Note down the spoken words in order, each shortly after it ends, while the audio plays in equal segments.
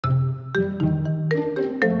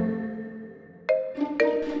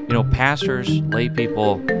Pastors, lay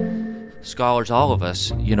people, scholars, all of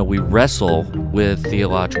us, we wrestle with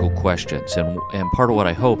theological questions. And part of what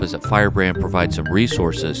I hope is that Firebrand provides some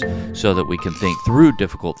resources so that we can think through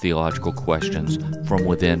difficult theological questions from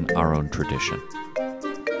within our own tradition.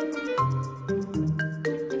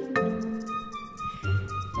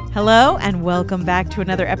 Hello, and welcome back to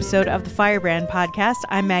another episode of the Firebrand Podcast.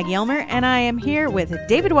 I'm Maggie Elmer, and I am here with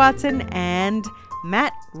David Watson and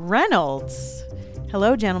Matt Reynolds.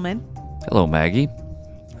 Hello, gentlemen. Hello, Maggie.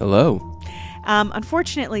 Hello.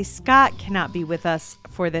 Unfortunately, Scott cannot be with us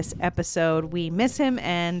for this episode. We miss him,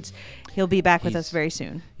 and he'll be back with us very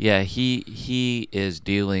soon. Yeah, he is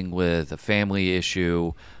dealing with a family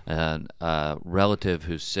issue, a relative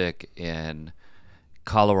who's sick in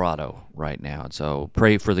Colorado right now. So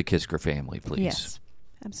pray for the Kisker family, please. Yes,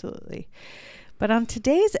 absolutely. But on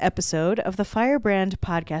today's episode of the Firebrand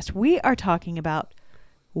Podcast, we are talking about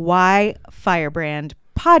why Firebrand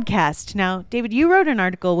Podcast. Now, David, you wrote an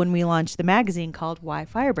article when we launched the magazine called Why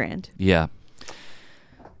Firebrand? Yeah.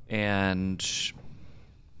 And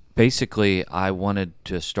basically, I wanted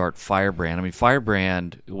to start Firebrand. I mean,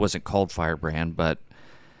 Firebrand wasn't called Firebrand, but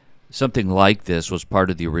something like this was part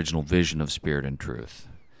of the original vision of Spirit and Truth,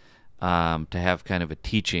 to have kind of a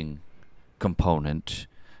teaching component,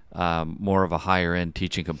 more of a higher-end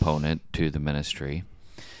teaching component to the ministry.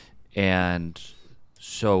 And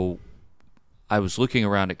so I was looking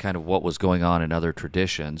around at kind of what was going on in other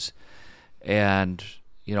traditions, and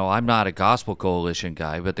I'm not a Gospel Coalition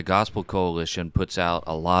guy, but the Gospel Coalition puts out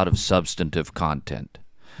a lot of substantive content.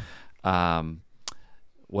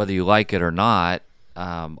 Whether you like it or not,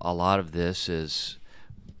 a lot of this is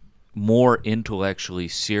more intellectually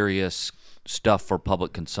serious stuff for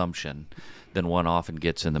public consumption than one often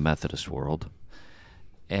gets in the Methodist world,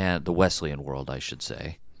 and the Wesleyan world, I should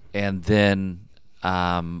say. And then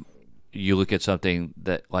you look at something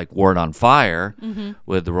that like Word on Fire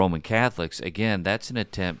with the Roman Catholics. Again, that's an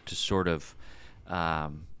attempt to sort of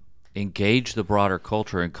engage the broader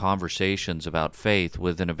culture in conversations about faith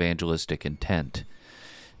with an evangelistic intent.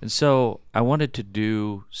 And so I wanted to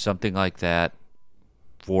do something like that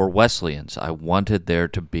for Wesleyans. I wanted there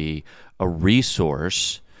to be a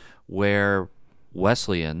resource where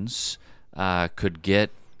Wesleyans could get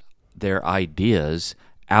their ideas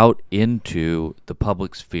out into the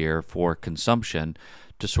public sphere for consumption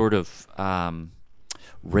to sort of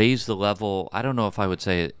raise the level, I don't know if I would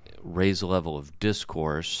say raise the level of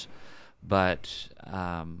discourse, but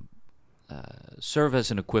serve as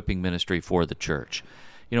an equipping ministry for the church.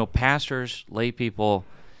 Pastors, lay people,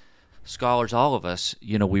 scholars, all of us,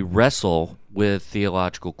 we wrestle with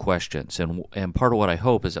theological questions. And part of what I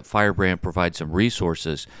hope is that Firebrand provides some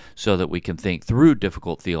resources so that we can think through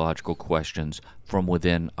difficult theological questions from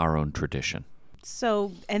within our own tradition.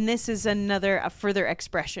 So, and this is a further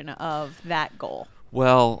expression of that goal.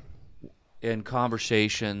 Well, in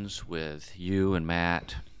conversations with you and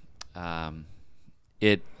Matt, one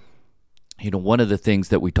of the things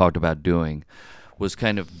that we talked about doing was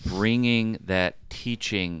kind of bringing that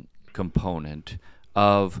teaching component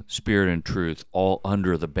of Spirit and Truth all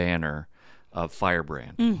under the banner of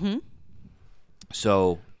Firebrand. Mm-hmm.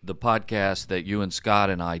 So the podcast that you and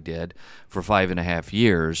Scott and I did for 5.5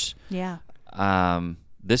 years,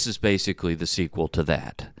 this is basically the sequel to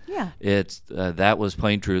that. Yeah, it's that was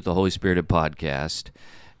Plain Truth, the Holy Spirited podcast,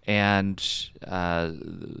 and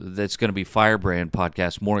that's going to be Firebrand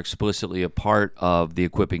Podcast, more explicitly a part of the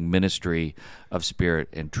equipping ministry of Spirit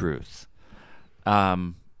and Truth.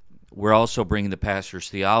 We're also bringing the Pastor's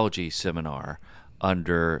Theology Seminar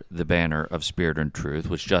under the banner of Spirit and Truth,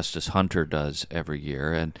 which Justice Hunter does every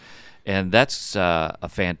year, and that's a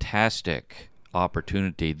fantastic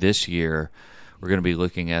opportunity. This year, we're going to be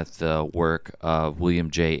looking at the work of William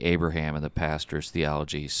J. Abraham and the Pastor's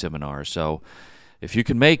Theology Seminar. So, if you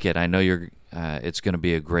can make it, I know it's going to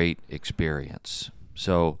be a great experience.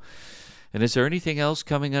 So, and is there anything else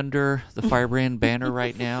coming under the Firebrand banner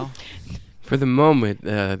right now? For the moment,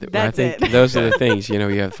 I think those are the things. You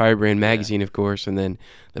have Firebrand Magazine, of course, and then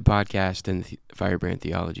the podcast and the Firebrand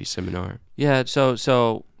Theology Seminar. Yeah,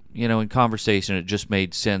 so in conversation, it just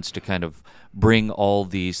made sense to kind of bring all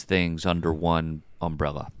these things under one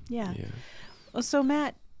umbrella. Yeah. Well, so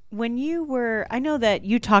Matt, I know that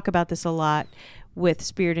you talk about this a lot with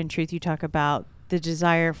Spirit and Truth. You talk about the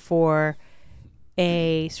desire for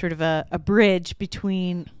a sort of a bridge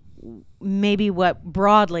between maybe what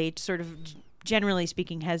broadly, sort of generally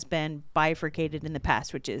speaking, has been bifurcated in the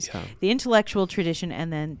past, which is the intellectual tradition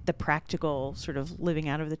and then the practical sort of living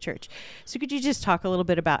out of the church. So could you just talk a little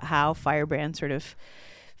bit about how Firebrand sort of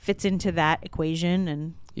fits into that equation?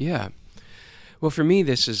 And yeah. Well, for me,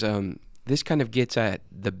 this is this kind of gets at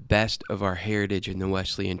the best of our heritage in the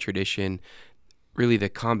Wesleyan tradition, really the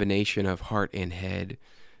combination of heart and head,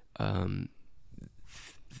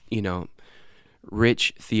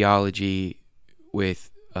 rich theology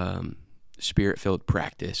with spirit-filled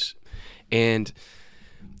practice. And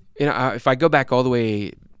if I go back all the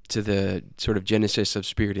way to the sort of genesis of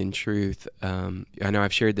Spirit and Truth, I know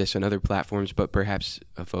I've shared this on other platforms, but perhaps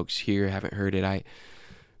folks here haven't heard it.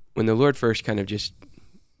 When the Lord first kind of just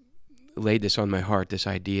laid this on my heart, this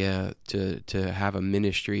idea to have a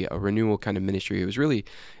ministry, a renewal kind of ministry, it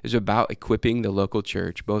was about equipping the local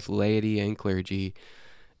church, both laity and clergy,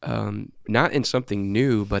 not in something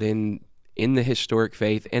new, but in the historic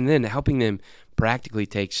faith, and then helping them practically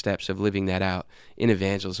take steps of living that out in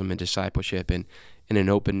evangelism and discipleship and in an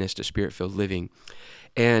openness to spirit-filled living.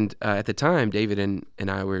 And at the time, David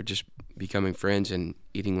and I were just becoming friends and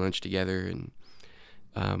eating lunch together,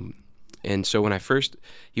 and so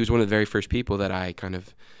he was one of the very first people that I kind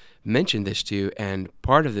of mentioned this to, and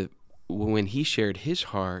part of when he shared his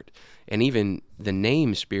heart, and even the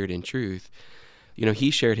name Spirit and Truth,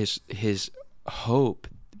 he shared his hope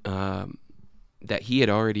that he had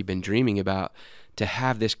already been dreaming about, to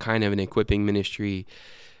have this kind of an equipping ministry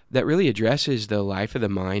that really addresses the life of the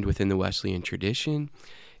mind within the Wesleyan tradition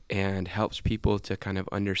and helps people to kind of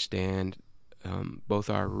understand both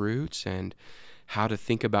our roots and how to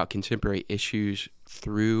think about contemporary issues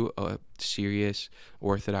through a serious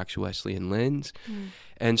Orthodox Wesleyan lens.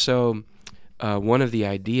 And so one of the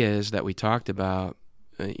ideas that we talked about,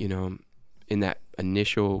 in that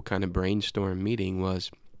initial kind of brainstorm meeting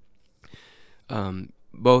was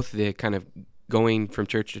both the kind of going from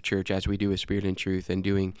church to church as we do with Spirit and Truth and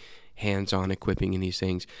doing hands-on equipping in these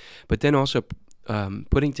things, but then also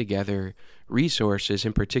putting together resources,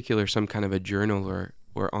 in particular some kind of a journal or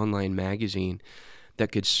online magazine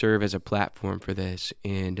that could serve as a platform for this.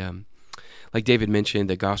 And like David mentioned,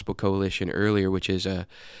 the Gospel Coalition earlier, which has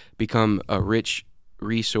become a rich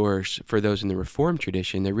resource for those in the Reformed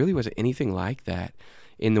tradition, there really wasn't anything like that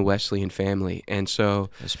in the Wesleyan family. And so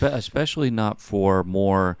especially not for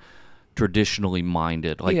more traditionally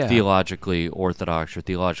minded, like theologically orthodox or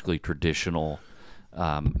theologically traditional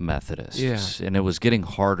Methodists. Yeah. And it was getting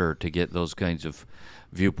harder to get those kinds of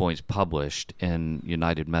viewpoints published in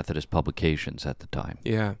United Methodist publications at the time.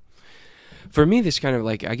 Yeah. For me, this kind of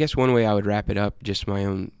I guess one way I would wrap it up, just my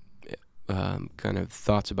own kind of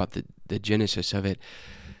thoughts about the genesis of it.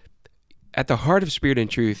 At the heart of Spirit and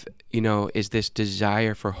Truth, is this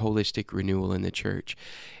desire for holistic renewal in the church.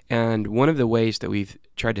 And one of the ways that we've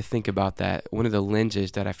tried to think about that, one of the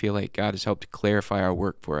lenses that I feel like God has helped clarify our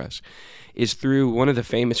work for us, is through one of the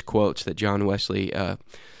famous quotes that John Wesley,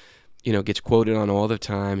 gets quoted on all the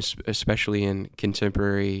time, especially in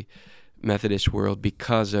contemporary Methodist world,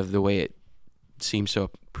 because of the way it seems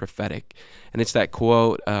so prophetic. And it's that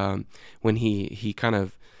quote when he kind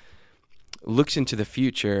of looks into the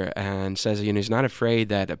future and says, he's not afraid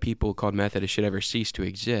that a people called Methodists should ever cease to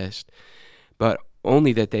exist, but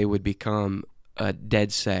only that they would become a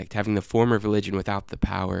dead sect, having the form of religion without the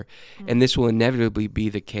power. And this will inevitably be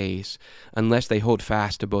the case unless they hold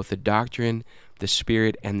fast to both the doctrine, the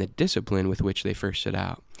spirit, and the discipline with which they first set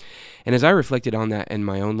out. And as I reflected on that in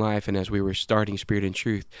my own life and as we were starting Spirit and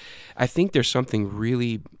Truth, I think there's something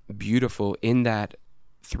really beautiful in that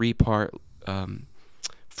three-part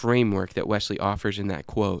framework that Wesley offers in that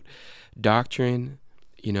quote. Doctrine,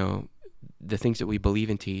 the things that we believe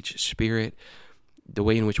and teach; spirit, the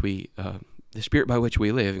way in which the spirit by which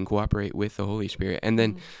we live and cooperate with the Holy Spirit; and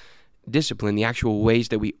then discipline, the actual ways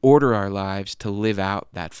that we order our lives to live out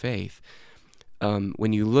that faith.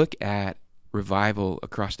 When you look at revival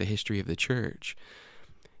across the history of the church,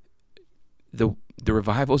 the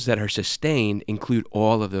revivals that are sustained include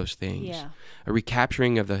all of those things. Yeah. A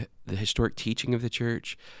recapturing of the historic teaching of the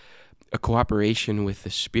church, a cooperation with the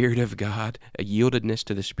Spirit of God, a yieldedness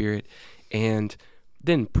to the Spirit, and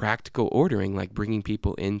then practical ordering, like bringing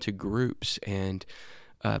people into groups and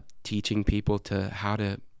teaching people to how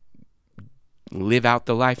to live out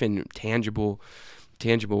the life in tangible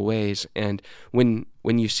ways. And when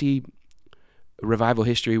you see revival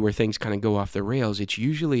history where things kind of go off the rails, it's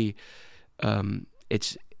usually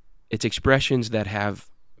it's expressions that have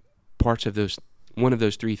parts of one of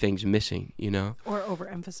those three things missing, or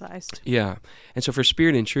overemphasized. Yeah. And so for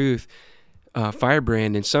Spirit and Truth,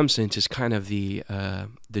 Firebrand in some sense is kind of the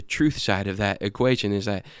truth side of that equation. Is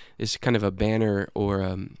that it's kind of a banner or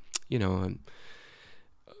a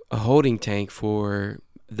holding tank for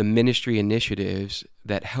the ministry initiatives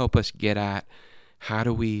that help us get at how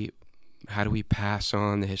do we pass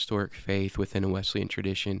on the historic faith within a Wesleyan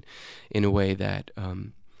tradition in a way that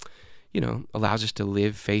allows us to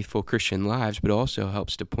live faithful Christian lives, but also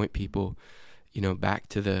helps to point people, back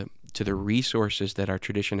to the resources that our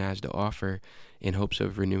tradition has to offer in hopes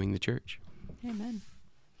of renewing the church. Amen.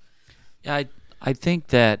 Yeah, I think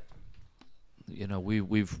that,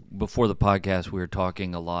 we've before the podcast, we were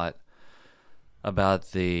talking a lot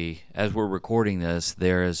about as we're recording this,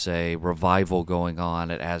 there is a revival going on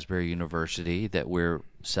at Asbury University that we're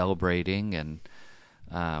celebrating, and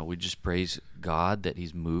we just praise God that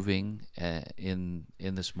He's moving in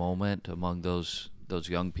this moment among those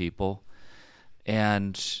young people.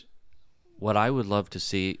 And what I would love to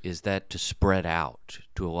see is that to spread out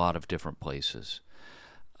to a lot of different places,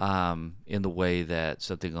 in the way that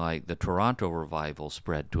something like the Toronto revival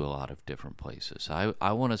spread to a lot of different places.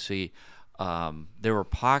 I want to see, there were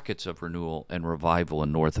pockets of renewal and revival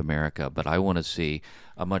in North America, but I want to see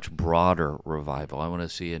a much broader revival. I want to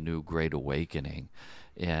see a new great awakening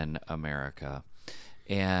in America.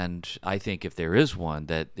 And I think if there is one,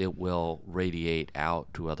 that it will radiate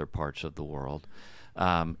out to other parts of the world.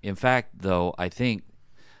 In fact, though, I think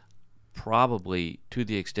probably to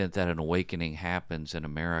the extent that an awakening happens in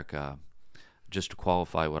America, just to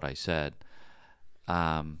qualify what I said,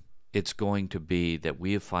 it's going to be that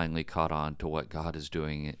we have finally caught on to what God is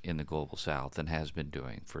doing in the global South and has been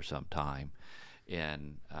doing for some time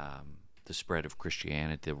in the spread of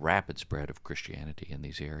Christianity, the rapid spread of Christianity in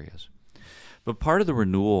these areas. But part of the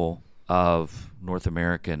renewal of North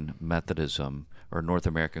American Methodism or North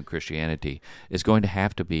American Christianity is going to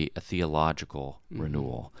have to be a theological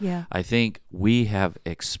renewal. Yeah. I think we have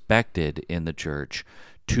expected in the church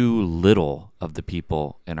too little of the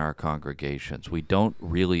people in our congregations. We don't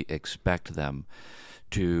really expect them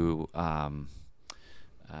to,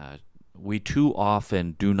 we too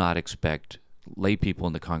often do not expect lay people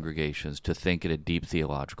in the congregations to think at a deep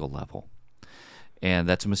theological level. And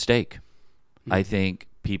that's a mistake. I think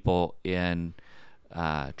people in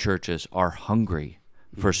churches are hungry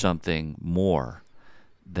for something more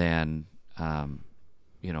than,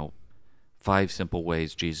 5 simple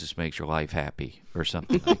ways Jesus makes your life happy or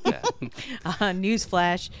something like that.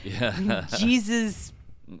 Newsflash. Yeah. Jesus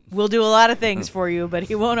will do a lot of things for you, but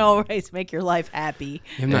He won't always make your life happy.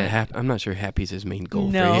 I'm not sure happy's his main goal.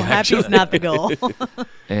 No, for you, happy's not the goal.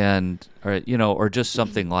 And, or just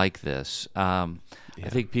something like this. I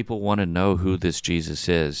think people want to know who this Jesus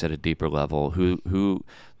is at a deeper level, who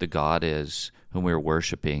the God is whom we're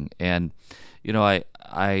worshiping. And,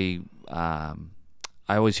 I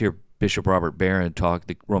always hear Bishop Robert Barron talk,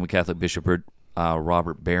 the Roman Catholic Bishop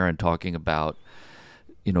Robert Barron talking about,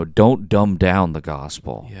 don't dumb down the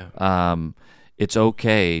gospel. Yeah. It's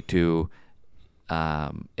okay to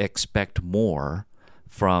expect more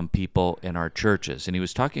from people in our churches. And he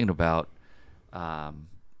was talking about a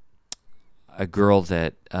girl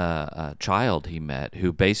a child he met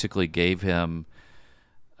who basically gave him,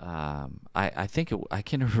 I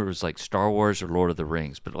can't remember if it was like Star Wars or Lord of the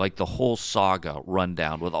Rings, but like the whole saga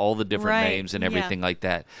rundown with all the different names and everything like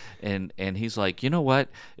that. And he's like, you know what?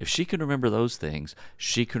 If she can remember those things,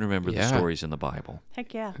 she can remember the stories in the Bible.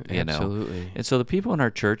 Heck yeah. Absolutely. And so the people in our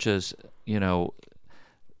churches, there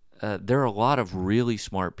are a lot of really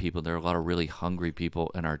smart people. There are a lot of really hungry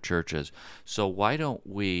people in our churches. So why don't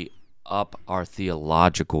we up our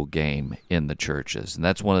theological game in the churches? And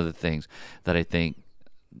that's one of the things that I think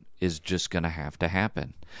is just going to have to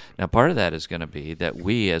happen. Now, part of that is going to be that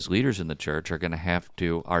we as leaders in the church are going to have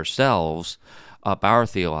to ourselves up our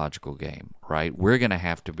theological game, right? We're going to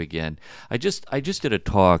have to begin. I just did a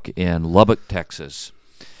talk in Lubbock, Texas,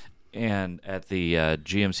 and at the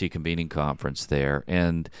GMC convening conference there,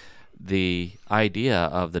 and the idea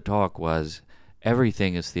of the talk was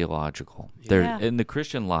everything is theological. Yeah. In the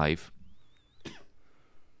Christian life,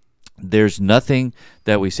 there's nothing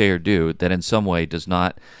that we say or do that in some way does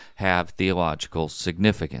not have theological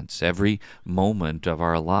significance. Every moment of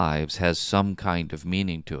our lives has some kind of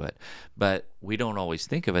meaning to it. But we don't always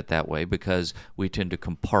think of it that way because we tend to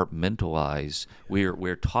compartmentalize.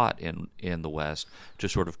 We're taught in the West to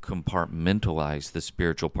sort of compartmentalize the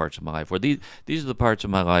spiritual parts of my life. Where these are the parts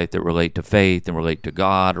of my life that relate to faith and relate to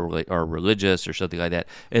God or are religious or something like that.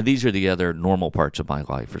 And these are the other normal parts of my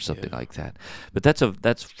life or something like that. But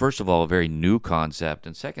that's first of all a very new concept,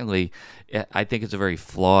 and secondly, I think it's a very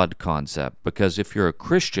flawed concept, because if you're a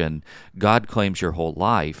Christian, God claims your whole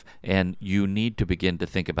life, and you need to begin to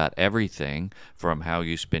think about everything from how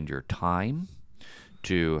you spend your time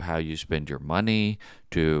to how you spend your money,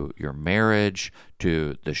 to your marriage,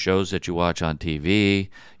 to the shows that you watch on TV,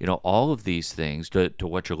 all of these things, to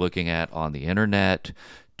what you're looking at on the internet,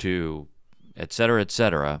 to et cetera, et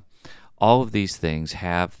cetera. All of these things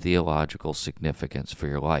have theological significance for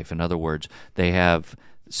your life. In other words, they have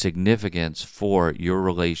significance for your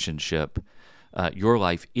relationship, your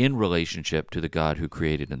life in relationship to the God who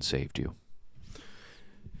created and saved you.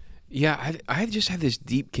 Yeah, I just have this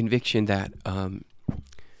deep conviction that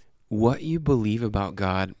what you believe about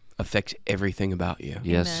God affects everything about you.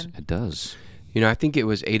 Yes, Amen. it does. I think it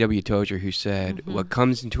was A.W. Tozer who said, what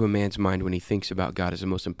comes into a man's mind when he thinks about God is the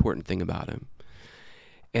most important thing about him.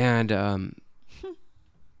 And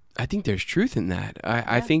I think there's truth in that.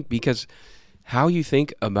 I think because how you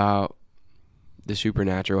think about the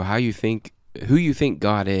supernatural, who you think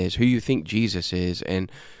God is, who you think Jesus is, and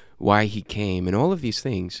why he came, and all of these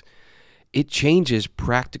things, it changes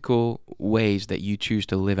practical ways that you choose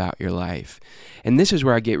to live out your life. And this is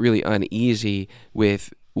where I get really uneasy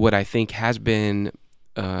with what I think has been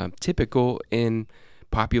typical in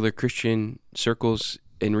popular Christian circles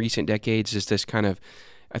in recent decades, is this kind of,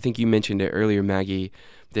 I think you mentioned it earlier, Maggie,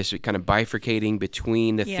 this kind of bifurcating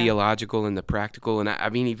between the theological and the practical. And I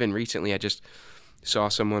mean, even recently I just saw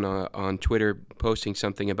someone on Twitter posting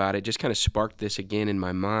something about it, just kind of sparked this again in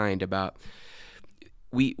my mind about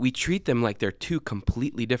we treat them like they're two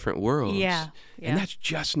completely different worlds. Yeah. And that's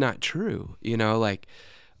just not true. Like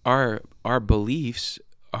our beliefs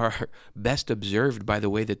are best observed by the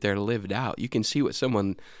way that they're lived out. You can see what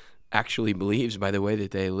someone actually believes by the way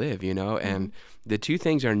that they live, and the two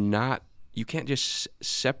things are not, you can't just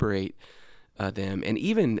separate them. And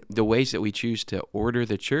even the ways that we choose to order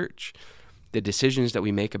the church, the decisions that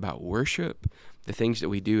we make about worship, the things that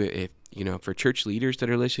we do, if for church leaders that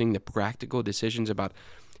are listening, the practical decisions about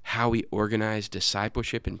how we organize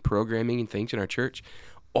discipleship and programming and things in our church,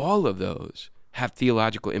 all of those have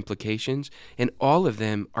theological implications, and all of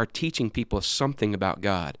them are teaching people something about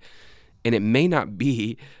God. And it may not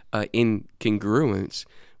be in congruence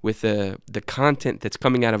with the content that's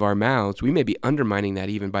coming out of our mouths. We may be undermining that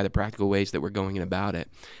even by the practical ways that we're going about it.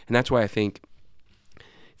 And that's why I think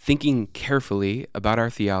thinking carefully about our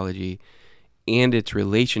theology and its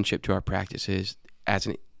relationship to our practices as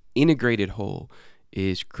an integrated whole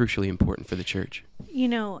is crucially important for the church.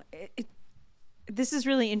 This is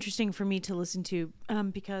really interesting for me to listen to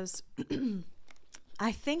because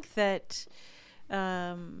I think that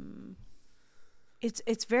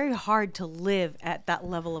it's very hard to live at that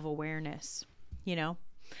level of awareness,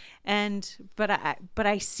 but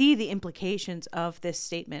I see the implications of this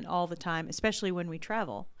statement all the time, especially when we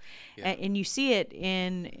travel, and you see it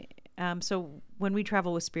in. So when we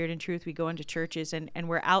travel with Spirit and Truth, we go into churches and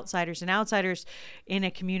we're outsiders, and outsiders in a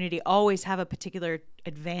community always have a particular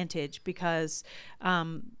advantage because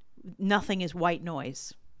nothing is white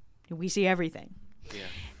noise. We see everything. Yeah.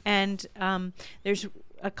 And there's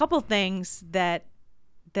a couple things that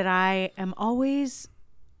I am always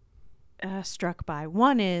struck by.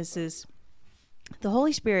 One is the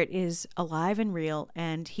Holy Spirit is alive and real,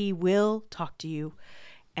 and he will talk to you.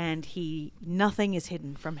 And nothing is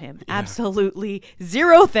hidden from him. Yeah. Absolutely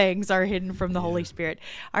zero things are hidden from the Holy Spirit.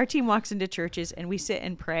 Our team walks into churches and we sit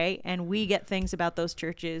and pray, and we get things about those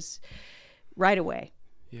churches right away.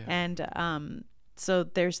 Yeah. And so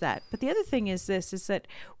there's that. But the other thing is that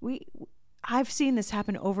I've seen this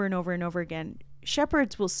happen over and over and over again.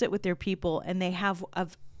 Shepherds will sit with their people, and they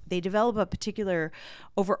develop a particular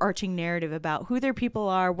overarching narrative about who their people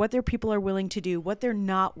are, what their people are willing to do, what they're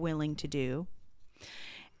not willing to do.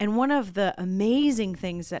 And one of the amazing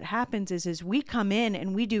things that happens is we come in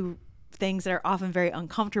and we do things that are often very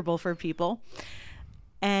uncomfortable for people.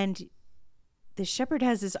 And the shepherd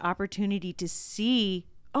has this opportunity to see,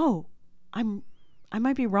 I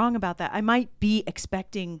might be wrong about that. I might be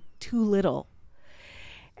expecting too little.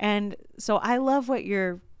 And so I love what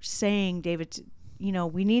you're saying, David.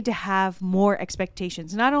 We need to have more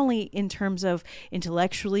expectations, not only in terms of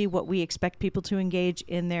intellectually what we expect people to engage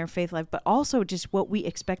in their faith life, but also just what we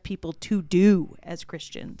expect people to do as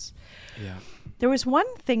Christians. Yeah. There was one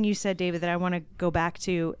thing you said, David, that I want to go back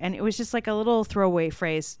to, and it was just like a little throwaway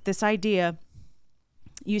phrase. This idea,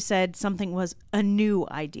 you said something was a new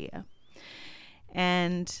idea.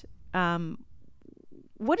 And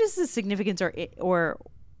what is the significance or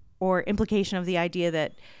implication of the idea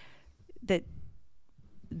that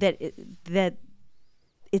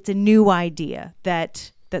it's a new idea,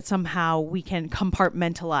 that somehow we can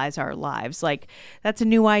compartmentalize our lives? Like, that's a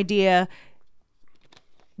new idea.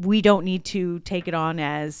 We don't need to take it on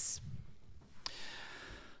as...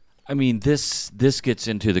 I mean, this gets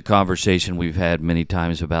into the conversation we've had many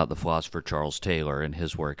times about the philosopher Charles Taylor and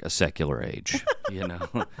his work, A Secular Age. It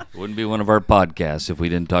wouldn't be one of our podcasts if we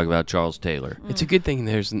didn't talk about Charles Taylor. It's a good thing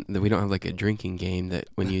that we don't have like a drinking game that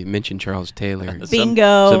when you mention Charles Taylor,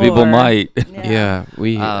 bingo. Some people might. Yeah,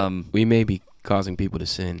 we may be causing people to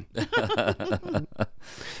sin.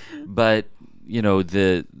 But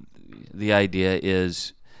the idea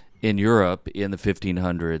is in Europe in the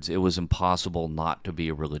 1500s, it was impossible not to be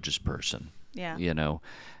a religious person. Yeah.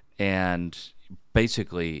 And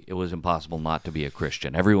basically it was impossible not to be a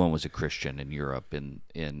Christian. Everyone was a Christian in Europe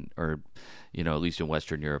or at least in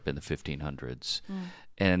Western Europe in the 1500s.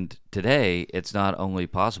 And today it's not only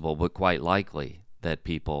possible but quite likely that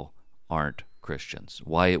people aren't Christians.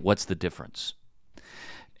 Why? What's the difference?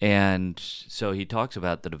 And so he talks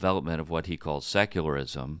about the development of what he calls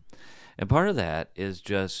secularism. And part of that is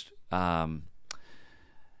just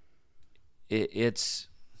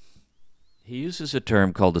he uses a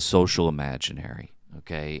term called the social imaginary,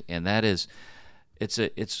 okay? And that is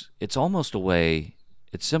it's almost a way,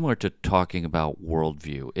 it's similar to talking about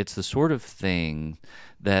worldview. It's the sort of thing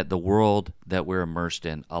that the world that we're immersed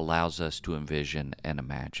in allows us to envision and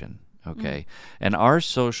imagine. Okay. And our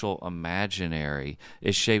social imaginary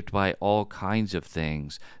is shaped by all kinds of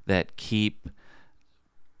things that keep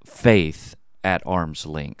faith at arm's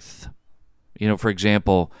length. For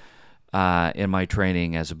example, in my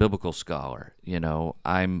training as a biblical scholar,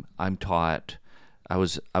 I'm taught, I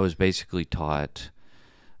was basically taught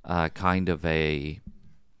kind of a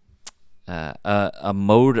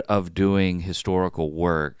mode of doing historical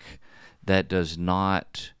work that does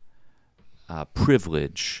not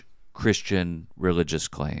privilege Christian religious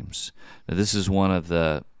claims. Now, this is one of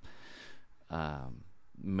the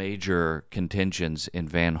major contentions in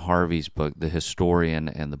Van Harvey's book, The Historian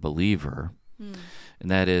and the Believer, and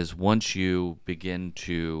that is once you begin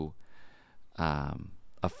to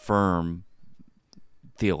affirm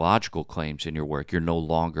theological claims in your work,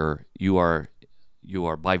 you are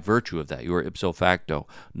by virtue of that, you are ipso facto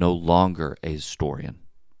no longer a historian.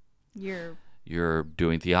 You're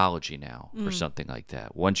doing theology now or something like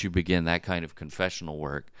that. Once you begin that kind of confessional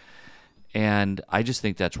work, and I just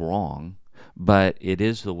think that's wrong, but it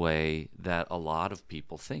is the way that a lot of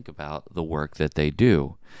people think about the work that they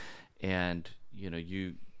do. And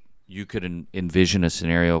you could envision a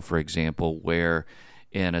scenario, for example, where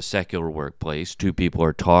in a secular workplace, two people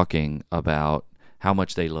are talking about how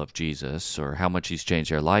much they love Jesus or how much he's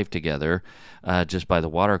changed their life together just by the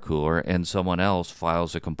water cooler, and someone else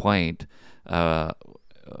files a complaint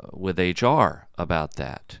with HR about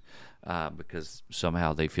that because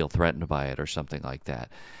somehow they feel threatened by it or something like that.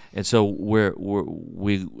 And so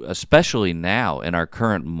we especially now in our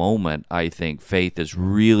current moment, I think faith is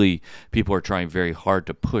really, people are trying very hard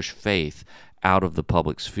to push faith out of the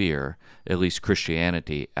public sphere, at least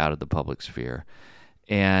Christianity out of the public sphere.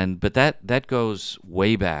 But that goes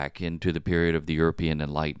way back into the period of the European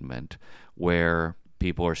Enlightenment, where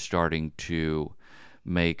people are starting to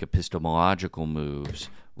make epistemological moves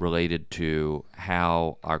related to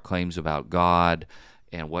how our claims about God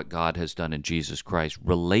and what God has done in Jesus Christ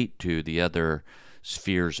relate to the other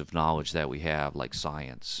spheres of knowledge that we have, like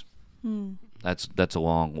science. That's a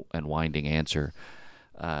long and winding answer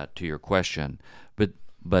to your question.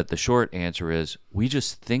 But the short answer is we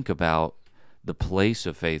just think about the place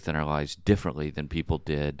of faith in our lives differently than people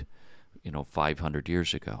did, 500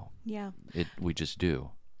 years ago. Yeah. We just do.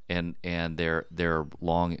 And there are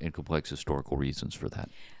long and complex historical reasons for that.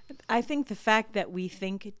 I think the fact that we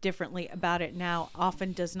think differently about it now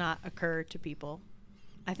often does not occur to people.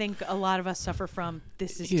 I think a lot of us suffer from,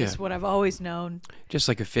 this is just what I've always known. Just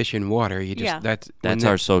like a fish in water. That's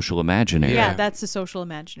our social imaginary. Yeah, that's the social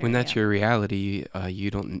imaginary. When that's your reality,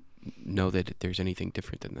 you don't know that there's anything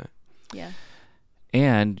different than that. Yeah.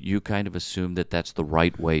 And you kind of assume that that's the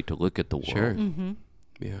right way to look at the world. Sure. Mm-hmm.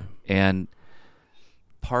 Yeah. And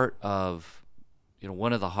part of,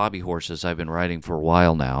 one of the hobby horses I've been riding for a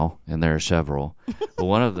while now, and there are several, but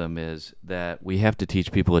one of them is that we have to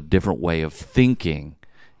teach people a different way of thinking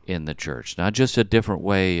in the church, not just a different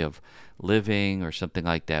way of living or something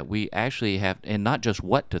like that. We actually have, and not just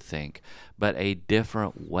what to think, but a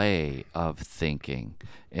different way of thinking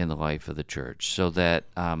in the life of the church, so that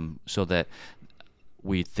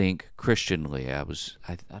we think Christianly. I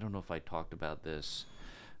don't know if I talked about this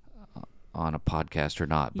on a podcast or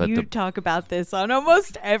not, but you talk about this on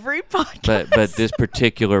almost every podcast. But this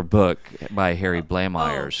particular book by Harry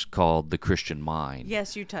Blamires called The Christian Mind.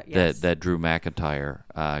 Yes, you talk. Yes. That Drew McIntyre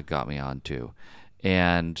got me onto,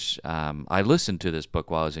 and I listened to this book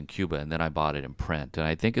while I was in Cuba, and then I bought it in print. And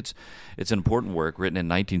I think it's an important work written in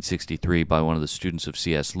 1963 by one of the students of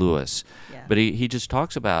C.S. Lewis. Yeah. But he just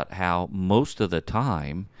talks about how most of the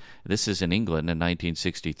time, this is in England in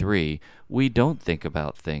 1963, we don't think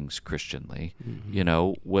about things Christianly.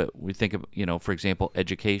 Mm-hmm. What we think of, for example,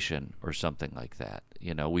 education or something like that.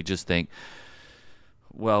 We just think,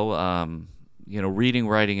 well, reading,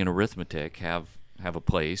 writing, and arithmetic have a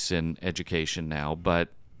place in education now, but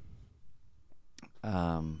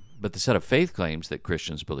But the set of faith claims that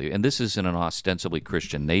Christians believe, and this is in an ostensibly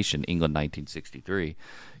Christian nation, England 1963,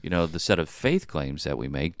 the set of faith claims that we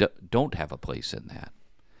make don't have a place in that.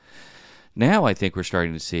 Now I think we're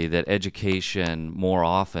starting to see that education, more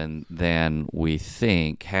often than we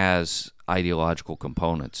think, has ideological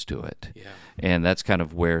components to it. Yeah. And that's kind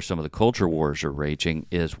of where some of the culture wars are raging,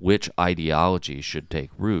 is which ideology should take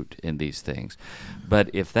root in these things. But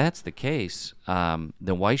if that's the case, then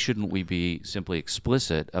why shouldn't we be simply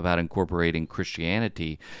explicit about incorporating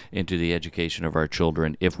Christianity into the education of our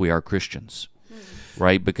children if we are Christians,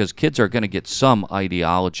 right? Because kids are going to get some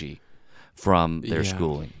ideology from their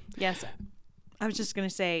schooling. Yes. I was just going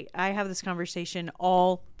to say, I have this conversation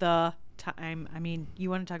all the time. I mean,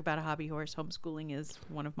 you want to talk about a hobby horse, homeschooling is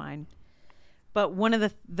one of mine. But one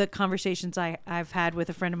of the conversations I've had with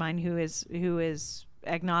a friend of mine who is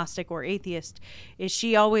agnostic or atheist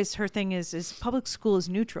is her thing is public school is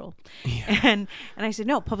neutral. Yeah. And I said,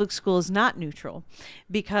 no, public school is not neutral,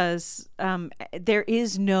 because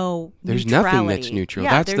there's nothing neutrality. that's neutral.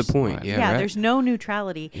 Yeah, that's the point. Yeah, right? There's no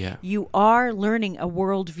neutrality. Yeah. You are learning a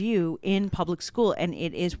worldview in public school, and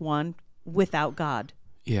it is one without God.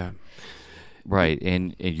 Yeah. Right,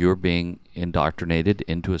 and you're being indoctrinated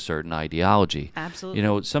into a certain ideology.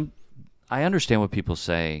 Absolutely. I understand what people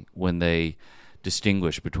say when they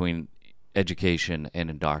distinguish between education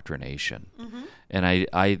and indoctrination. Mm-hmm. And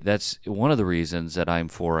I that's one of the reasons that I'm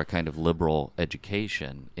for a kind of liberal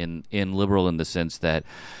education, in liberal in the sense that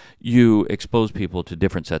you expose people to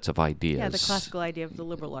different sets of ideas. Yeah, the classical idea of the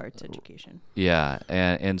liberal arts education. Yeah,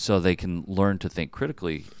 and so they can learn to think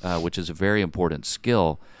critically, which is a very important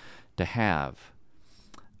skill to have.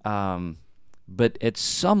 But at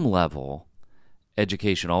some level,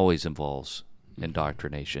 education always involves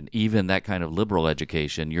indoctrination. Even that kind of liberal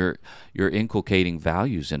education, you're inculcating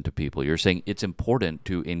values into people. You're saying it's important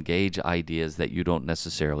to engage ideas that you don't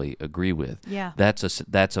necessarily agree with. Yeah. That's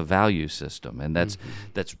a value system, and that's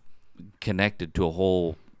connected to a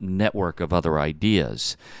whole network of other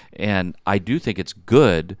ideas. And I do think it's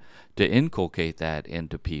good to inculcate that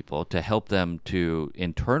into people, to help them to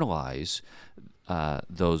internalize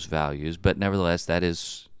those values, but nevertheless, that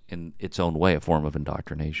is in its own way a form of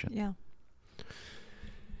indoctrination. Yeah.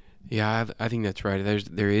 Yeah, I think that's right.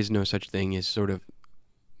 There is no such thing as sort of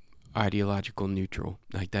ideological neutral.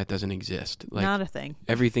 Like, that doesn't exist. Like, not a thing.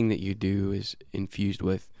 Everything that you do is infused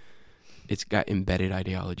with, it's got embedded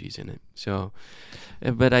ideologies in it. So,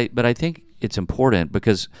 but I think it's important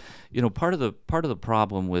because, part of the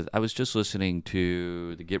problem with, I was just listening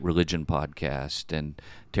to the Get Religion podcast, and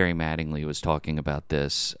Terry Mattingly was talking about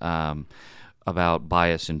this, about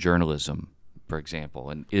bias in journalism, for example,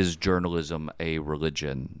 and is journalism a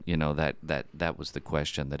religion? That was the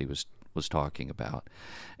question that he was talking about,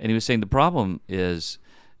 and he was saying the problem is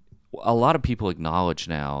a lot of people acknowledge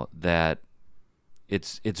now that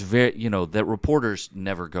it's very, that reporters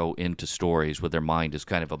never go into stories with their mind as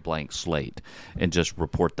kind of a blank slate and just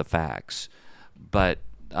report the facts, but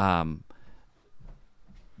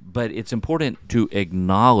it's important to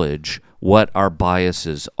acknowledge what our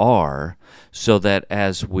biases are, so that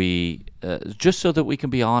as we just so that we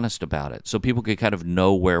can be honest about it, so people can kind of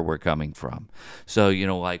know where we're coming from. So,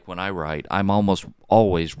 like when I write, I'm almost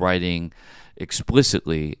always writing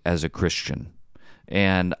explicitly as a Christian,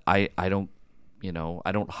 and I don't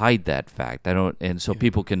hide that fact. And so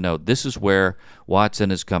people can know this is where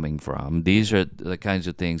Watson is coming from. These are the kinds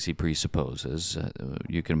of things he presupposes.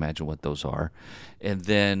 You can imagine what those are, and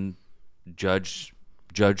then judge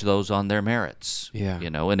those on their merits. Yeah.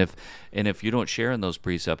 And if you don't share in those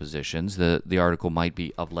presuppositions, the article might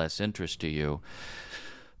be of less interest to you.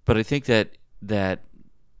 But I think that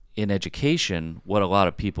in education, what a lot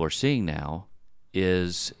of people are seeing now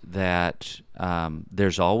is that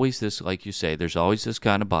there's always this, like you say, there's always this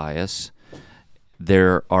kind of bias.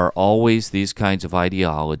 There are always these kinds of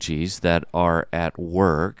ideologies that are at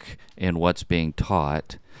work in what's being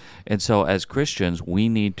taught. And so as Christians, we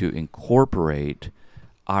need to incorporate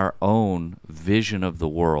our own vision of the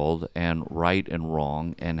world and right and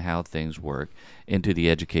wrong and how things work into the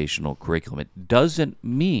educational curriculum. It doesn't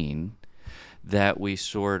mean that we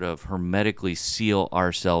sort of hermetically seal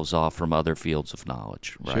ourselves off from other fields of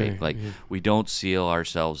knowledge, right? Sure, we don't seal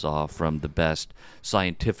ourselves off from the best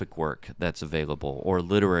scientific work that's available or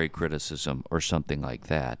literary criticism or something like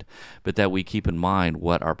that, but that we keep in mind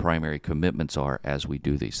what our primary commitments are as we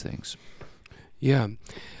do these things. Yeah.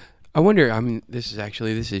 I wonder, this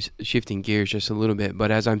is shifting gears just a little bit, but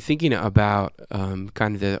as I'm thinking about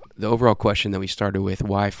kind of the overall question that we started with,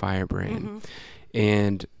 why Firebrand?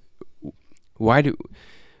 And why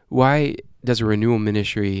does a renewal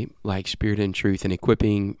ministry like Spirit and Truth and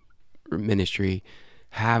equipping ministry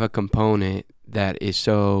have a component that is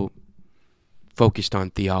so focused on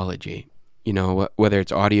theology, you know, whether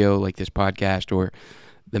it's audio like this podcast or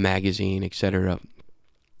the magazine, etc.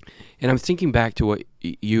 And I'm thinking back to what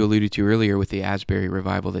you alluded to earlier with the Asbury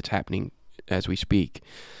revival that's happening as we speak.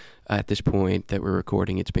 At this point that we're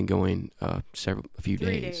recording, it's been going a few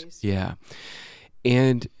 3 days. Yeah.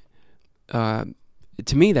 And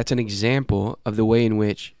to me, that's an example of the way in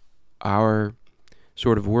which our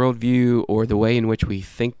sort of worldview or the way in which we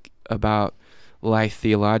think about life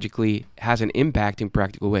theologically has an impact in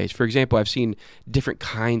practical ways. For example, I've seen different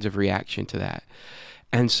kinds of reaction to that.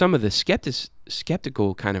 And some of the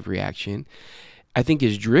skeptical kind of reaction, I think,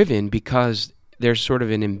 is driven because there's sort of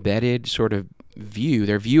an embedded sort of view.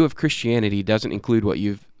 Their view of Christianity doesn't include what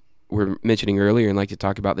you were mentioning earlier, and like to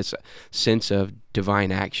talk about this sense of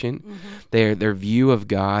divine action. Mm-hmm. Their view of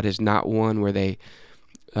God is not one where they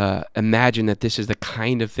imagine that this is the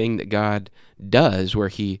kind of thing that God does, where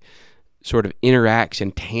he sort of interacts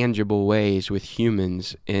in tangible ways with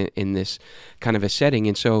humans in this kind of a setting.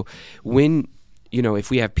 And so when, you know, if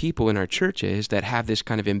we have people in our churches that have this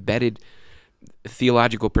kind of embedded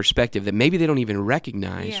theological perspective that maybe they don't even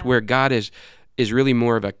recognize, where God is really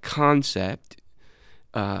more of a concept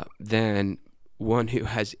than one who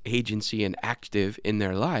has agency and active in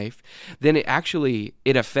their life, then it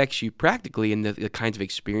affects you practically in the kinds of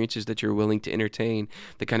experiences that you're willing to entertain,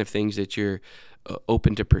 the kind of things that you're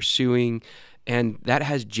open to pursuing, and that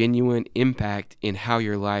has genuine impact in how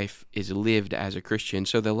your life is lived as a Christian.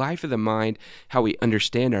 So the life of the mind, how we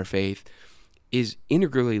understand our faith, is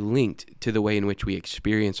integrally linked to the way in which we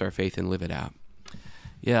experience our faith and live it out.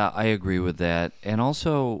 Yeah, I agree with that. And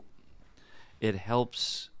also, it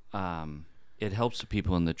helps the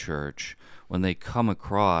people in the church when they come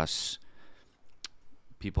across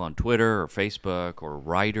people on Twitter or Facebook or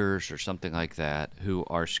writers or something like that who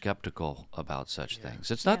are skeptical about such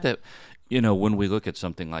things. It's not that, you know, when we look at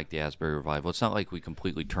something like the Asbury Revival, it's not like we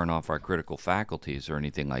completely turn off our critical faculties or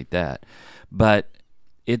anything like that. But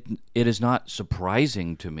it is not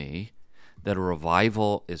surprising to me that a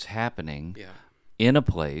revival is happening in a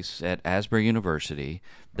place at Asbury University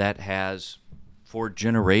that has, for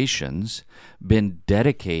generations, been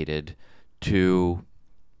dedicated to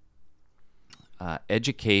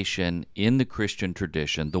education in the Christian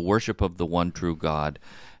tradition, the worship of the one true God,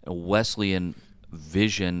 a Wesleyan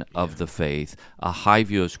vision of the faith, a high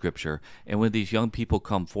view of Scripture. And when these young people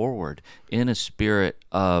come forward in a spirit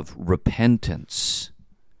of repentance,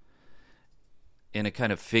 in a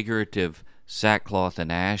kind of figurative sackcloth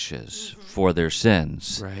and ashes for their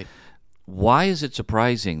sins, why is it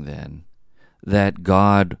surprising then that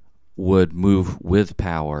God would move with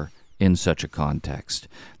power in such a context?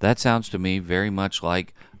 That sounds to me very much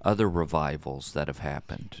like other revivals that have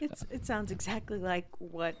happened. It sounds exactly like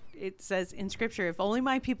what it says in Scripture. If only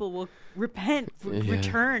my people will repent,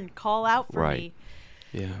 return, call out for me.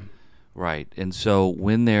 Yeah. Right. And so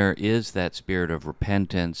when there is that spirit of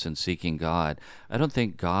repentance and seeking God, I don't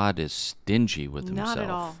think God is stingy with himself. Not at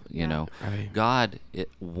all. You know, God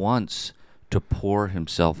wants to pour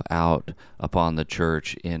himself out upon the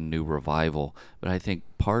church in new revival. But I think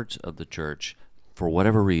parts of the church, for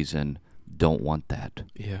whatever reason, don't want that.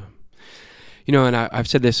 Yeah. You know, and I've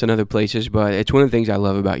said this in other places, but it's one of the things I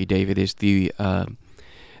love about you, David, is the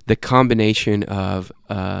combination of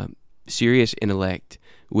serious intellect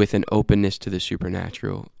with an openness to the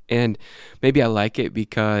supernatural. And maybe I like it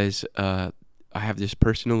because I have this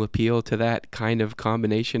personal appeal to that kind of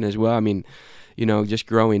combination as well. I mean, you know, just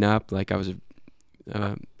growing up, like I was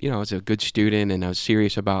a good student and I was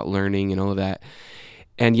serious about learning and all of that.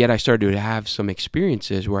 And yet I started to have some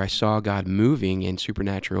experiences where I saw God moving in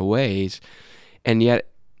supernatural ways. And yet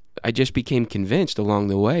I just became convinced along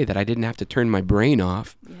the way that I didn't have to turn my brain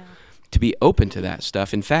off to be open to that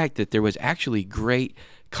stuff. In fact, that there was actually great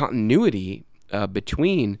continuity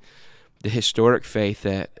between the historic faith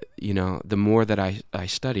that, you know, the more that I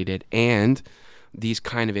studied it and these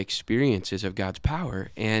kind of experiences of God's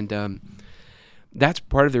power. And that's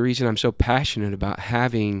part of the reason I'm so passionate about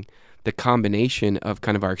having the combination of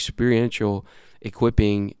kind of our experiential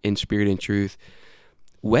equipping in spirit and truth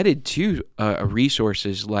wedded to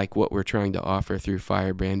resources like what we're trying to offer through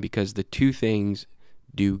Firebrand, because the two things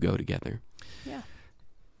do go together. Yeah.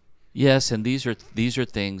 Yes, and these are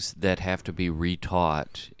things that have to be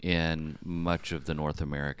retaught in much of the North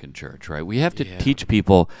American church, right? We have to teach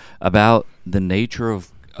people about the nature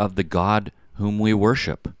of the God whom we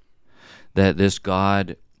worship, that this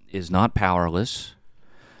God is not powerless,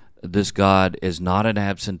 this God is not an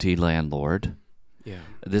absentee landlord,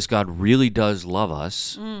 this God really does love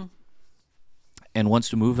us and wants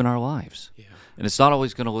to move in our lives. And it's not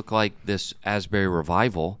always going to look like this Asbury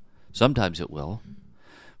revival. Sometimes it will.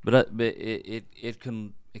 But it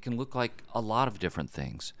can look like a lot of different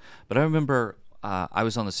things. But I remember I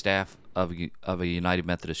was on the staff of a United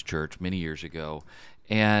Methodist church many years ago,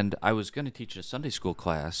 and I was going to teach a Sunday school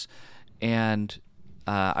class, and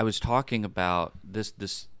I was talking about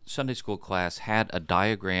this Sunday school class had a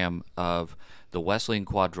diagram of the Wesleyan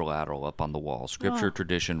quadrilateral up on the wall: Scripture,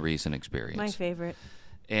 Tradition, Reason, Experience. My favorite.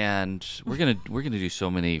 And we're gonna do so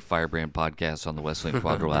many Firebrand podcasts on the Wesleyan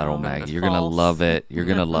quadrilateral, Maggie. You're False. gonna love it. You're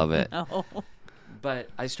gonna love it. No. But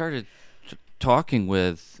I started talking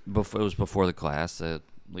with, it was before the class, the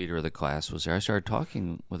leader of the class was there. I started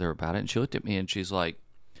talking with her about it, and she looked at me and she's like,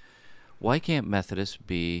 why can't Methodists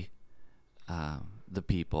be the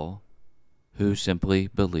people who simply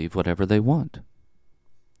believe whatever they want?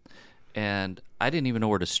 And I didn't even know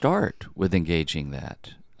where to start with engaging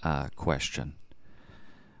that question.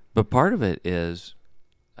 But part of it is,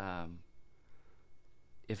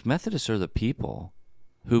 if Methodists are the people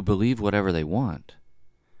who believe whatever they want,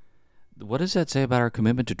 what does that say about our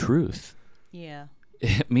commitment to truth? Yeah.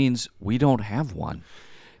 It means we don't have one.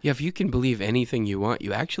 Yeah, if you can believe anything you want,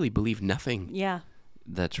 you actually believe nothing. Yeah.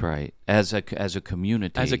 That's right. As a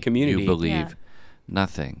community, you believe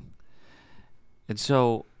nothing. And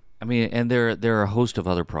so, I mean, and there are a host of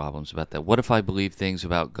other problems about that. What if I believe things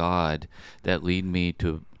about God that lead me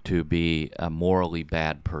to be a morally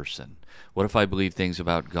bad person? What if I believe things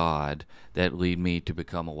about God that lead me to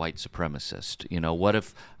become a white supremacist? You know, what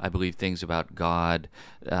if I believe things about God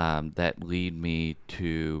that lead me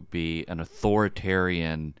to be an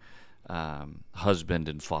authoritarian husband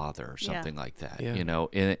and father or something like that? Yeah. You know,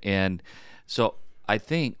 and so I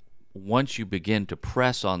think once you begin to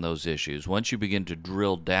press on those issues, once you begin to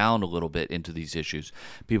drill down a little bit into these issues,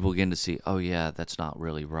 people begin to see, oh yeah, that's not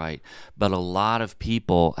really right. But a lot of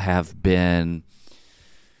people have been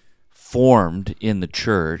formed in the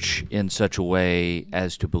church in such a way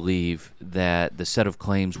as to believe that the set of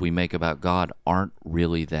claims we make about God aren't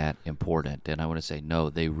really that important. And I want to say, no,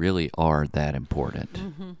 they really are that important.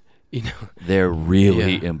 Mm-hmm. You know, they're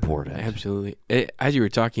really important. Absolutely. As you were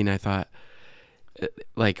talking, I thought,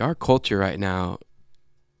 like, our culture right now,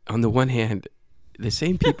 on the one hand, the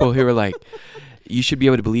same people who are like, you should be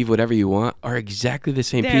able to believe whatever you want, are exactly the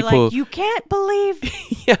same They're people. like, you can't believe.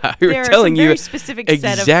 Yeah, who there are telling are some you very specific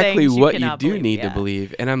set of exactly things what you cannot do believe. need to Yeah.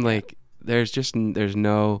 believe. And I'm like, there's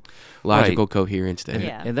no logical coherence there.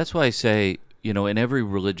 Yeah. And that's why I say, you know, in every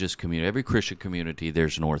religious community, every Christian community,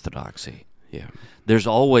 there's an orthodoxy. Yeah. There's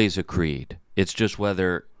always a creed. It's just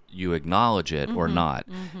whether you acknowledge it or not.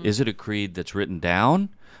 Mm-hmm. Is it a creed that's written down,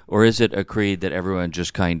 or is it a creed that everyone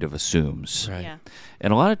just kind of assumes? Right. Yeah.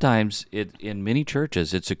 And a lot of times, in many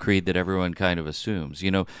churches, it's a creed that everyone kind of assumes.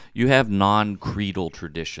 You know, you have non-creedal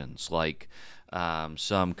traditions, like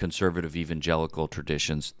some conservative evangelical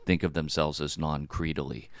traditions think of themselves as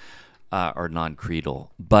non-creedally or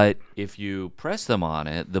non-creedal. But if you press them on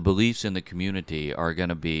it, the beliefs in the community are going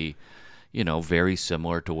to be, you know, very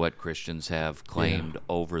similar to what Christians have claimed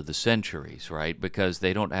over the centuries, right? Because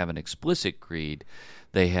they don't have an explicit creed.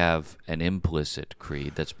 They have an implicit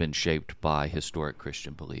creed that's been shaped by historic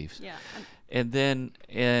Christian beliefs. Yeah. And then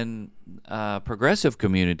in progressive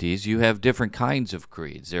communities, you have different kinds of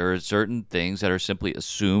creeds. There are certain things that are simply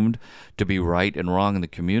assumed to be right and wrong in the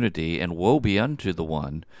community, and woe be unto the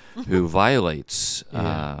one who violates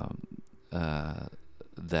that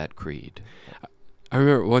creed. I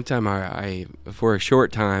remember one time I for a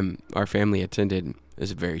short time, our family attended, it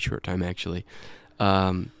was a very short time actually,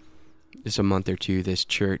 just a month or two, this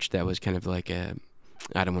church that was kind of like I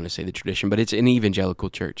don't want to say the tradition, but it's an evangelical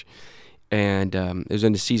church. And it was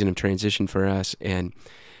in a season of transition for us, and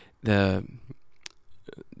the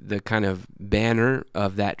kind of banner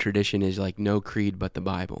of that tradition is like no creed but the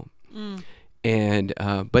Bible. And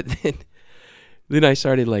but then I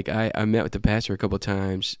started, like, I met with the pastor a couple of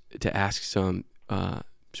times to ask some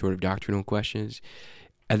sort of doctrinal questions,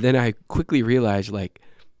 and then I quickly realized, like,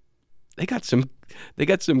 they got some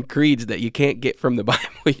creeds that you can't get from the Bible.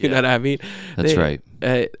 You know what I mean? That's right.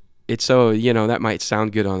 It's so, you know, that might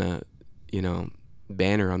sound good on a, you know,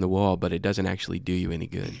 banner on the wall, but it doesn't actually do you any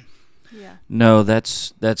good. Yeah. No,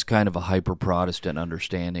 that's kind of a hyper-Protestant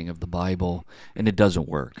understanding of the Bible, and it doesn't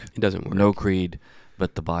work. It doesn't work. No creed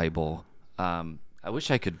but the Bible. I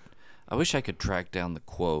wish I could track down the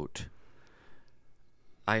quote.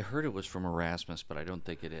 I heard it was from Erasmus, but I don't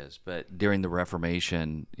think it is. But during the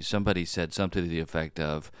Reformation, somebody said something to the effect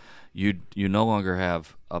of, you no longer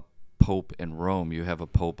have a pope in Rome, you have a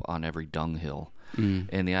pope on every dunghill.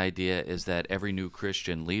 And the idea is that every new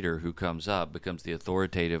Christian leader who comes up becomes the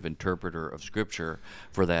authoritative interpreter of Scripture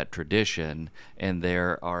for that tradition, and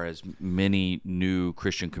there are as many new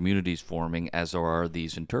Christian communities forming as there are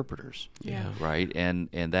these interpreters. Yeah. Right? And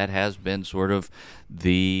that has been sort of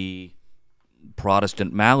the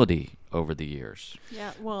Protestant malady over the years.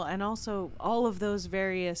 Yeah, well, and also all of those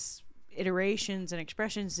various iterations and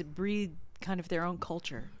expressions that breed kind of their own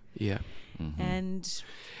culture. Yeah. And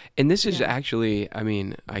this is actually, I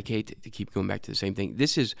mean, I hate to keep going back to the same thing.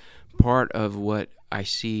 This is part of what I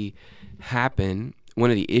see happen, one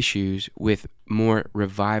of the issues with more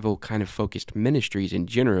revival kind of focused ministries in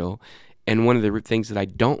general, and one of the things that I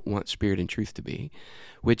don't want Spirit and Truth to be,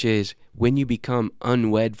 which is when you become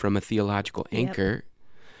unwed from a theological anchor,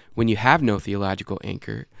 when you have no theological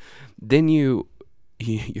anchor, then your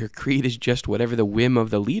creed is just whatever the whim of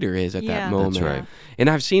the leader is at that moment. That's right.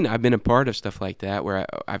 And I've been a part of stuff like that where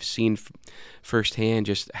I've seen firsthand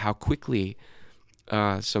just how quickly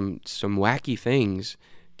some wacky things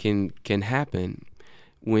can happen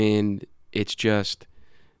when it's just,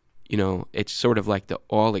 it's sort of like the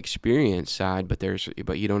all experience side, but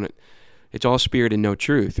you don't. It's all spirit and no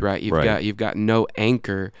truth, right? You've got no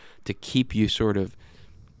anchor to keep you sort of,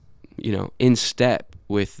 in step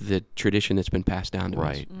with the tradition that's been passed down to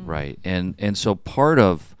us. Right. And so part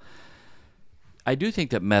of, I do think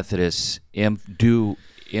that Methodists do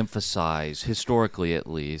emphasize, historically at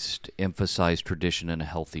least, emphasize tradition in a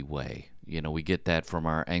healthy way. We get that from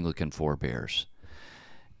our Anglican forebears.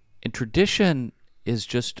 And tradition is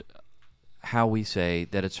just how we say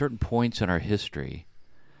that at certain points in our history,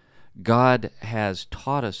 God has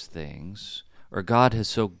taught us things, or God has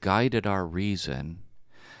so guided our reason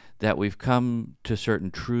that we've come to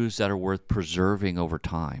certain truths that are worth preserving over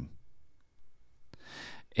time.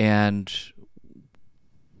 And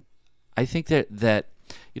I think that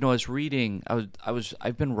I was reading,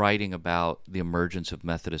 I've been writing about the emergence of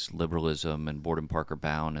Methodist liberalism and Borden Parker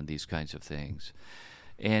Bound and these kinds of things.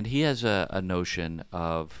 And he has a notion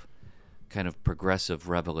of kind of progressive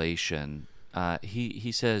revelation.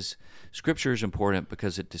 He says Scripture is important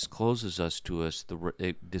because it discloses to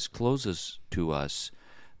us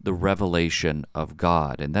the revelation of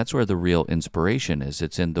God, and that's where the real inspiration is.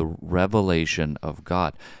 It's in the revelation of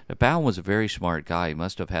God. Now, Bound was a very smart guy. He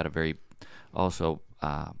must have had a very also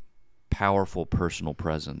powerful personal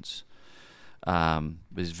presence.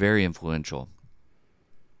 He's very influential.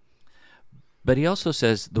 But he also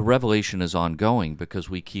says the revelation is ongoing because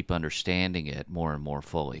we keep understanding it more and more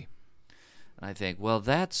fully. And I think, well,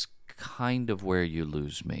 that's kind of where you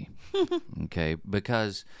lose me, okay?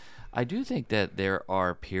 Because I do think that there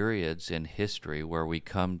are periods in history where we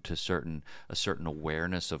come to a certain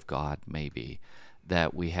awareness of God, maybe,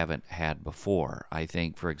 that we haven't had before. I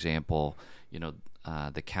think, for example, the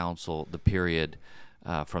period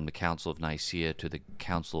from the Council of Nicaea to the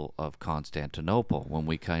Council of Constantinople, when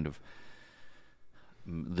we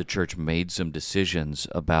the church made some decisions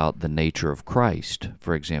about the nature of Christ,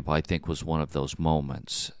 for example, I think was one of those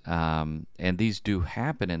moments. And these do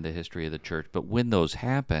happen in the history of the church, but when those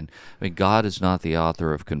happen, God is not the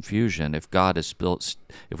author of confusion. If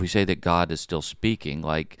we say that God is still speaking,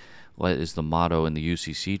 like what is the motto in the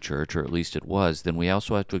UCC church, or at least it was, then we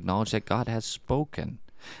also have to acknowledge that God has spoken.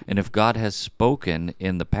 And if God has spoken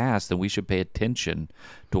in the past, then we should pay attention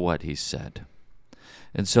to what He said.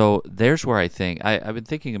 And so there's where I think, I've been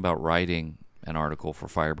thinking about writing an article for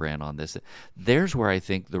Firebrand on this. There's where I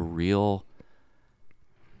think the real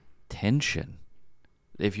tension,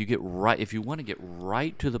 if you want to get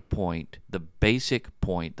right to the point, the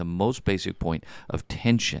most basic point of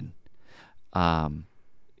tension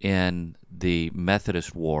in the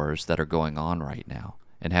Methodist wars that are going on right now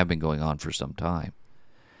and have been going on for some time,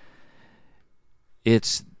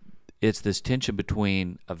 it's this tension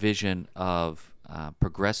between a vision of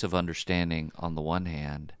progressive understanding on the one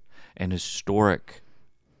hand and historic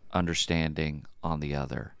understanding on the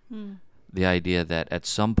other. The idea that at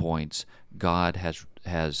some points God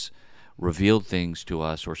has revealed things to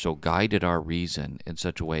us, or so guided our reason in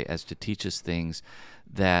such a way as to teach us things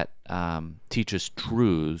that teach us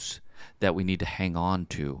truths that we need to hang on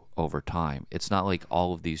to over time. It's not like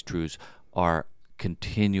all of these truths are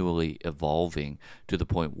continually evolving to the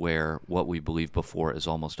point where what we believed before is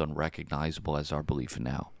almost unrecognizable as our belief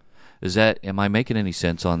now. Am I making any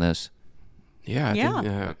sense on this? Yeah, I think,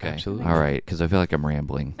 okay. Absolutely. All right, because I feel like I'm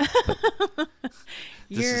rambling.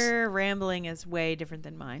 Your rambling is way different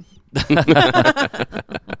than mine.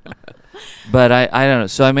 But I don't know.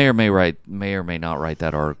 So I may or may not write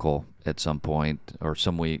that article at some point or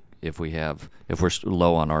some week if we're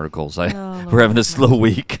low on articles. We're having a slow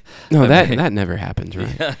week. No, that never happens,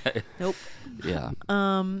 right? Nope. Yeah.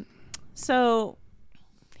 So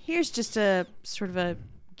here's just a sort of a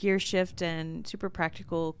gear shift and super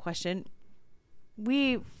practical question.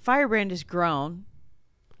 Firebrand has grown,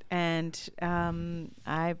 and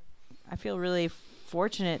I feel really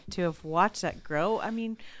fortunate to have watched that grow. I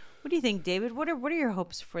mean, what do you think, David? What are your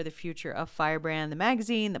hopes for the future of Firebrand, the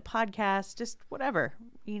magazine, the podcast, just whatever,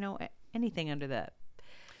 anything under that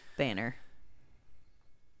banner?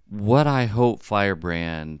 What I hope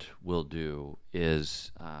Firebrand will do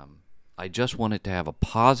is I just want it to have a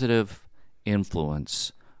positive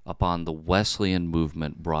influence upon the Wesleyan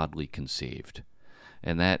movement broadly conceived.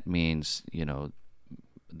 And that means, the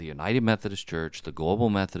United Methodist Church, the Global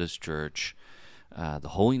Methodist Church, the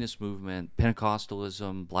Holiness Movement,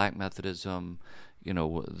 Pentecostalism, Black Methodism,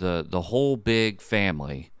 the whole big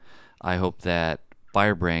family. I hope that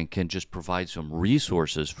Firebrand can just provide some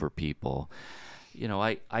resources for people.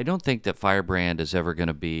 I don't think that Firebrand is ever going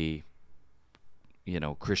to be,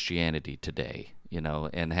 Christianity Today,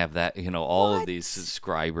 and have that, all of these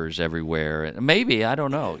subscribers everywhere. And maybe, I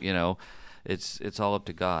don't know, it's all up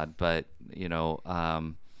to God. But,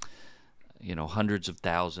 hundreds of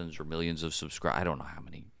thousands or millions of subscribers. I don't know how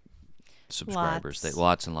many subscribers.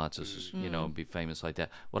 Lots and lots of, be famous like that.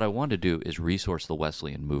 What I want to do is resource the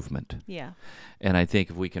Wesleyan movement. Yeah. And I think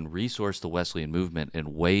if we can resource the Wesleyan movement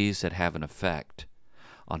in ways that have an effect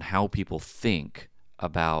on how people think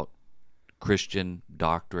about Christian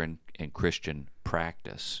doctrine and Christian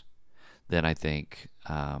practice, then I think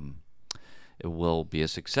it will be a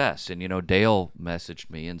success. And, Dale messaged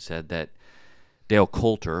me and said that Dale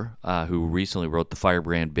Coulter, who recently wrote the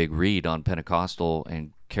Firebrand Big Read on Pentecostal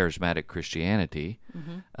and Charismatic Christianity,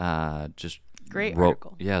 just great wrote,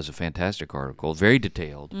 article. Yeah, it's a fantastic article, very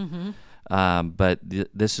detailed. But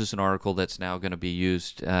this is an article that's now going to be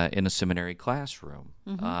used in a seminary classroom.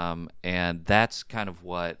 And that's kind of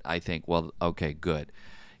what I think, well, okay, good.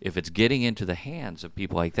 If it's getting into the hands of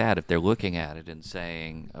people like that, if they're looking at it and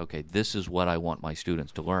saying, okay, this is what I want my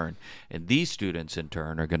students to learn, and these students in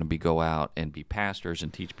turn are going to go out and be pastors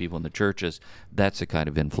and teach people in the churches, that's the kind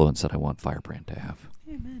of influence that I want Firebrand to have.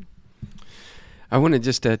 Amen. I want to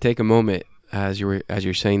just take a moment as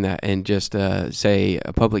you're saying that, and just say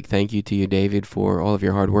a public thank you to you, David, for all of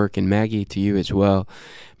your hard work, and Maggie, to you as well,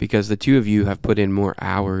 because the two of you have put in more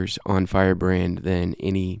hours on Firebrand than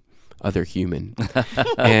any other human.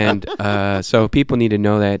 And so people need to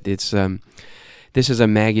know that it's this is a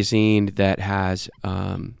magazine that has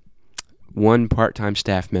one part-time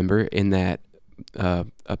staff member, in that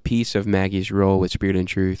a piece of Maggie's role with Spirit and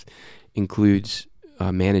Truth includes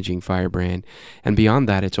managing Firebrand, and beyond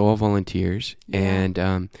that, it's all volunteers. And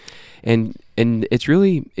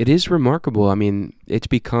it is remarkable. I mean, it's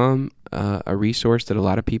become a resource that a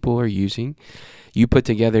lot of people are using. You put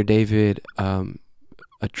together, David,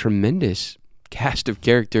 a tremendous cast of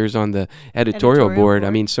characters on the editorial board.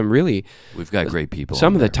 I mean, we've got great people.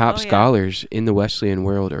 Some of the top scholars in the Wesleyan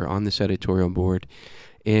world are on this editorial board.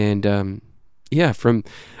 And I'm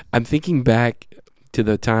thinking back to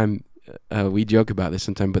the time, we joke about this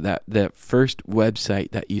sometimes, but that first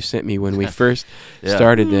website that you sent me when we first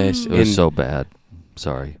started this. It was so bad.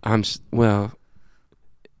 Sorry.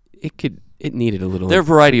 It needed a little. There are a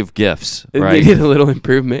variety of gifts. It right? needed a little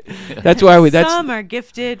improvement. That's why some are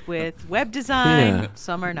gifted with web design.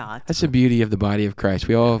 Some are not. That's the beauty of the body of Christ.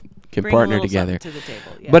 We all can Bring partner a little together. To the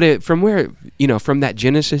table. Yeah. But from that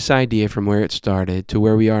Genesis idea, from where it started to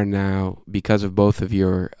where we are now, because of both of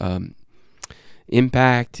your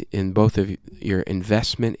impact and both of your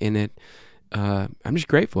investment in it, I'm just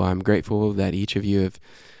grateful. I'm grateful that each of you have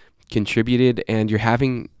contributed, and you're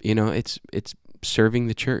having, it's serving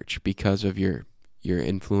the church because of your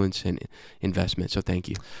influence and investment. So thank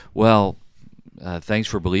you. Well, thanks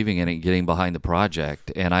for believing in it and getting behind the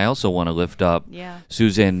project. And I also want to lift up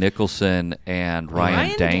Suzanne Nicholson and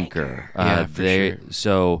Ryan Danker. For sure.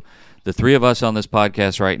 So the three of us on this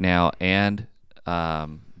podcast right now, and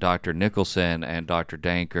Dr. Nicholson and Dr.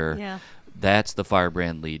 Danker, that's the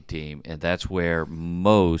Firebrand lead team, and that's where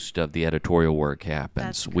most of the editorial work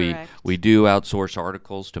happens. That's we do outsource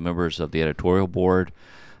articles to members of the editorial board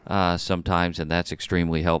sometimes, and that's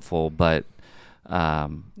extremely helpful. But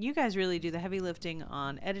you guys really do the heavy lifting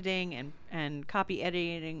on editing and copy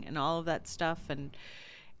editing and all of that stuff, and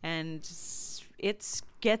it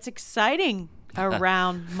gets exciting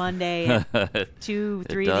around Monday at 2,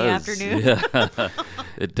 3 in the afternoon. Yeah.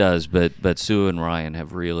 It does, but Sue and Ryan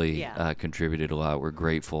have really contributed a lot. We're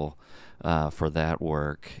grateful for that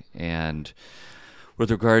work. And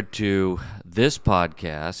with regard to this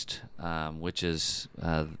podcast, which is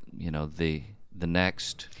the the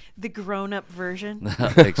next The grown-up version.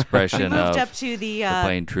 expression We moved of up to the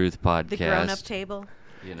Plain Truth podcast. the grown-up table.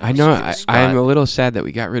 You I know. Scott- I am a little sad that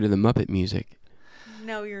we got rid of the Muppet music.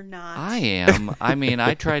 No, you're not. I am. I mean,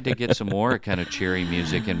 I tried to get some more kind of cheery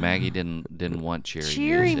music, and Maggie didn't want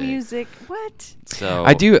cheery music. What? So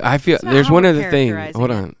I do. I feel It's not there's how one we're other thing. characterizing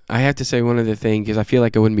Hold it. on. I have to say one other thing because I feel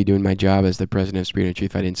like I wouldn't be doing my job as the president of Spirit and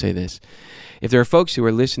Truth if I didn't say this. If there are folks who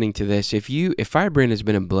are listening to this, if Firebrand has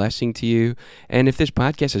been a blessing to you, and if this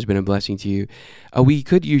podcast has been a blessing to you, we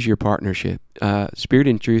could use your partnership. Spirit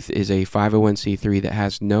and Truth is a 501c3 that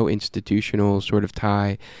has no institutional sort of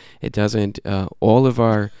tie. It doesn't. All of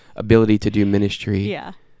our ability to do ministry.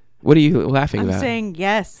 Yeah. What are you laughing I'm about? saying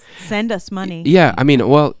yes. Send us money. Yeah, I mean,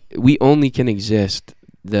 well, we only can exist.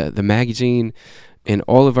 The magazine and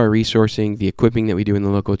all of our resourcing, the equipping that we do in the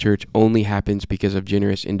local church only happens because of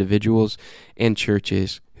generous individuals and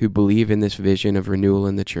churches who believe in this vision of renewal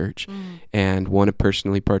in the church and want to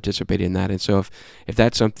personally participate in that. And so if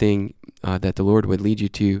that's something that the Lord would lead you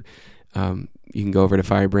to, you can go over to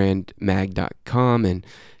firebrandmag.com and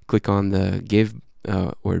click on the give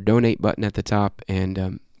or donate button at the top,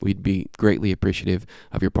 and we'd be greatly appreciative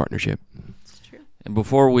of your partnership. And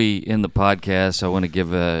before we end the podcast, I want to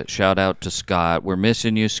give a shout out to Scott. We're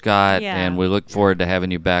missing you, Scott, Yeah. and we look forward to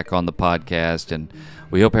having you back on the podcast. And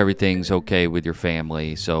we hope everything's okay with your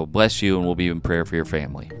family. So bless you, and we'll be in prayer for your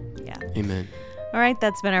family. Yeah. Amen. All right,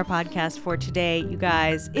 that's been our podcast for today. You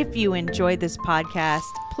guys, if you enjoyed this podcast,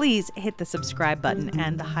 please hit the subscribe button.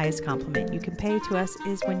 And the highest compliment you can pay to us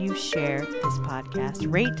is when you share this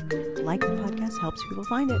podcast. Rate, like the podcast, helps people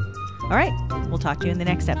find it. All right, we'll talk to you in the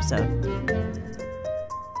next episode.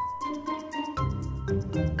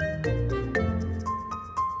 Thank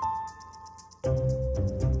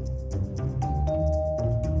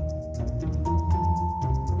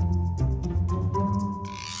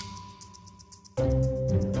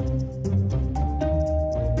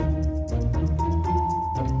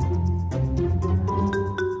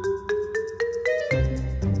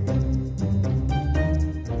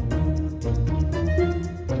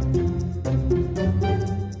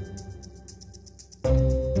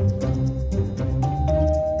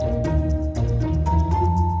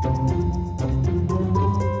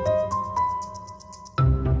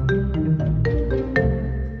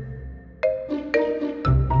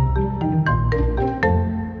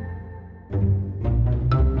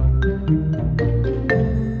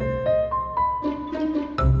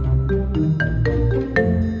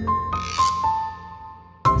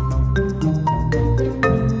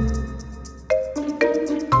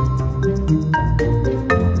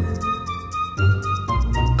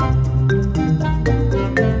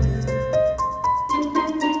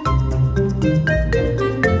you.